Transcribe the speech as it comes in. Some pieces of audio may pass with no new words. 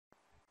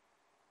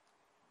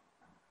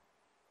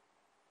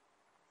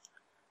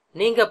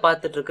நீங்க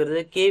பார்த்துட்டு இருக்கிறது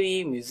கேவி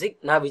மியூசிக்.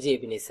 நான் விஜய்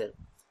எபினேசர்.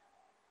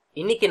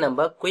 இன்னைக்கு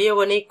நம்ம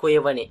குயவனே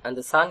குயவனே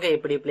அந்த சாங்கை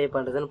எப்படி ப்ளே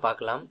பண்றதுன்னு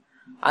பார்க்கலாம்.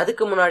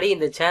 அதுக்கு முன்னாடி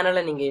இந்த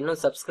சேனலை நீங்க இன்னும்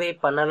சப்ஸ்கிரைப்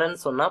பண்ணலன்னு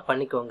சொன்னா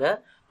பண்ணிக்கோங்க.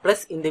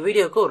 பிளஸ் இந்த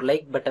வீடியோக்கு ஒரு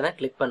லைக் பட்டனை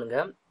கிளிக்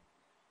பண்ணுங்க.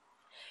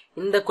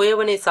 இந்த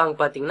குயவனே சாங்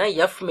பாத்தீங்கன்னா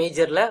எஃப்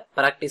மேஜர்ல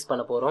பிராக்டிஸ்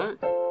பண்ண போறோம்.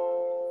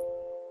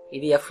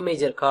 இது F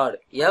major card,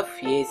 F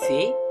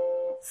AC.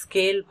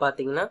 Scale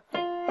பாத்தீங்கன்னா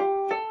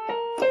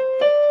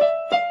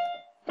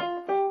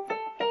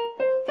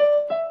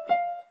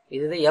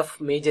இது எஃப்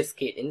மேஜர்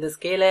ஸ்கேல். இந்த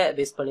ஸ்கேலை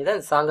பேஸ் பண்ணி தான்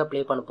இந்த சாங்கை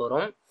ப்ளே பண்ண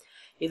போறோம்.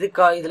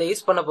 இதுல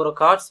யூஸ் பண்ண போற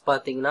கார்ட்ஸ்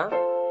பாத்தீங்கன்னா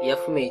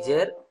F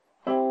major,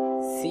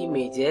 C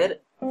major,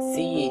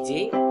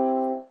 CEG,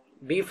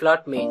 B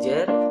flat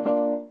major,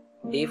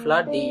 D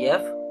flat,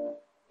 DF.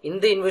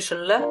 இந்த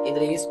இன்வர்ஷன்ல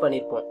இதுல யூஸ்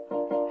பண்ணிருப்போம்.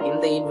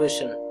 இந்த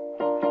இன்வர்ஷன்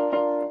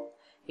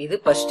இது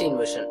ஃபர்ஸ்ட்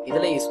இன்வர்ஷன்,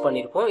 இதுல யூஸ்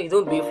பண்ணிருப்போம்.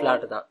 இதுவும் பி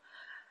ஃபிளாட் தான்.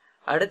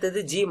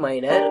 அடுத்தது ஜி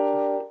மைனர்,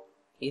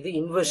 இது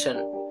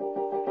இன்வர்ஷன்,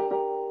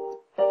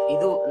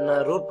 இது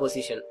root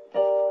position,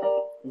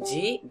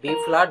 G, B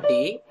flat, D.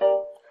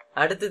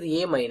 அடுத்தது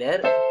ஏ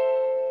மைனர்,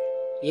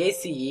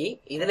 ஏசிஇ.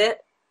 இதுல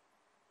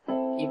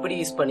இப்படி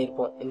யூஸ்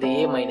பண்ணிருப்போம் இந்த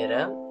ஏ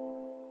மைனரை.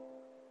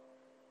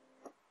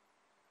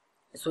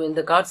 ஸோ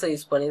இந்த கார்ட்ஸை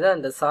யூஸ் பண்ணி தான்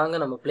இந்த சாங்கை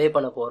நம்ம ப்ளே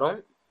பண்ண போறோம்.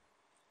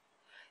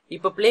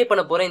 இப்போ ப்ளே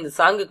பண்ண போற இந்த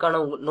சாங்குக்கான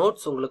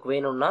நோட்ஸ் உங்களுக்கு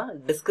வேணும்னா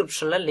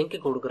டிஸ்கிரிப்ஷன்ல லிங்க்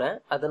கொடுக்குறேன்.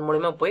 அதன்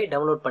மூலமா போய்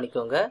டவுன்லோட்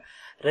பண்ணிக்கோங்க.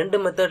 ரெண்டு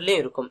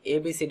மெத்தட்லயும் இருக்கும்,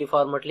 ஏபிசிடி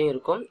ஃபார்மேட்லயும்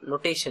இருக்கும்,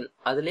 நோட்டேஷன்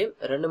அதுலயும்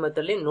ரெண்டு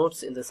மெத்தட்லயும்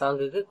நோட்ஸ் இந்த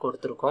சாங்குக்கு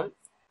கொடுத்துருக்கோம்.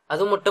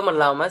 அது மட்டும்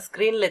இல்லாம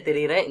ஸ்கிரீன்ல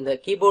தெரியுற இந்த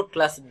கீபோர்ட்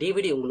கிளாஸ்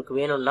டிவிடி உங்களுக்கு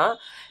வேணும்னா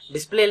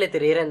டிஸ்பிளேல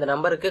தெரியுற இந்த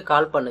நம்பருக்கு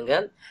கால் பண்ணுங்க.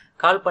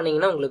 கால்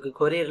பண்ணீங்கன்னா உங்களுக்கு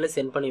கொரியர்ல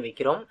சென்ட் பண்ணி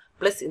வைக்கிறோம்.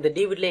 பிளஸ் இந்த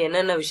டிவிடில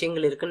என்னென்ன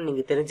விஷயங்கள் இருக்குன்னு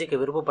நீங்க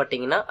தெரிஞ்சுக்க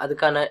விருப்பப்பட்டீங்கன்னா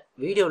அதுக்கான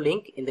வீடியோ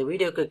லிங்க் இந்த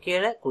வீடியோக்கு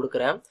கீழே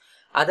கொடுக்குறேன்.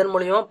 அதன்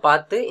மூலியமா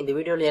பார்த்து இந்த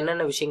வீடியோல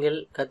என்னென்ன விஷயங்கள்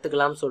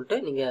கத்துக்கலாம் சொல்லிட்டு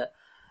நீங்க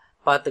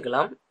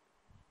பாத்துக்கலாம்.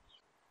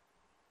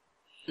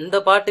 இந்த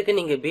பாட்டுக்கு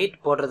நீங்க பீட்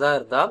போடுறதா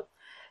இருந்தா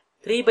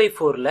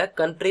 3/4ல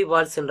கண்ட்ரி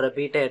வால்ஸ்ன்ற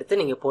பீட்டை எடுத்து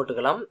நீங்க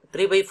போட்டுக்கலாம்.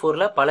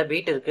 3/4ல பல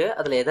பீட் இருக்கு,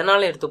 அதுல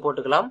எதனால எடுத்து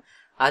போட்டுக்கலாம்.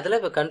 அதுல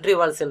இப்ப கண்ட்ரி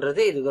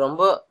வால்ஸ்ன்றது இதுக்கு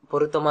ரொம்ப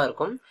பொருத்தமா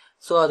இருக்கும்.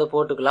 ஸோ அதை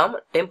போட்டுக்கலாம்.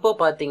 டெம்போ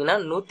பாத்தீங்கன்னா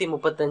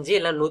 135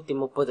 இல்ல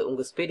 130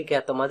 உங்க ஸ்பீடுக்கு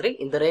ஏற்ற மாதிரி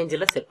இந்த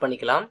ரேஞ்சில் செட்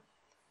பண்ணிக்கலாம்.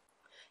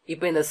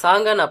 இப்போ இந்த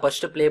சாங்கை நான்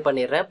ஃபர்ஸ்ட் ப்ளே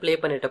பண்ணிடுறேன். ப்ளே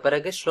பண்ணிட்ட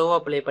பிறகு ஸ்லோவா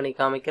ப்ளே பண்ணி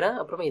காமிக்கிறேன்.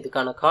 அப்புறம்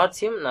இதுக்கான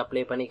கார்ட்ஸையும் நான்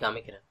ப்ளே பண்ணி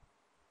காமிக்கிறேன்.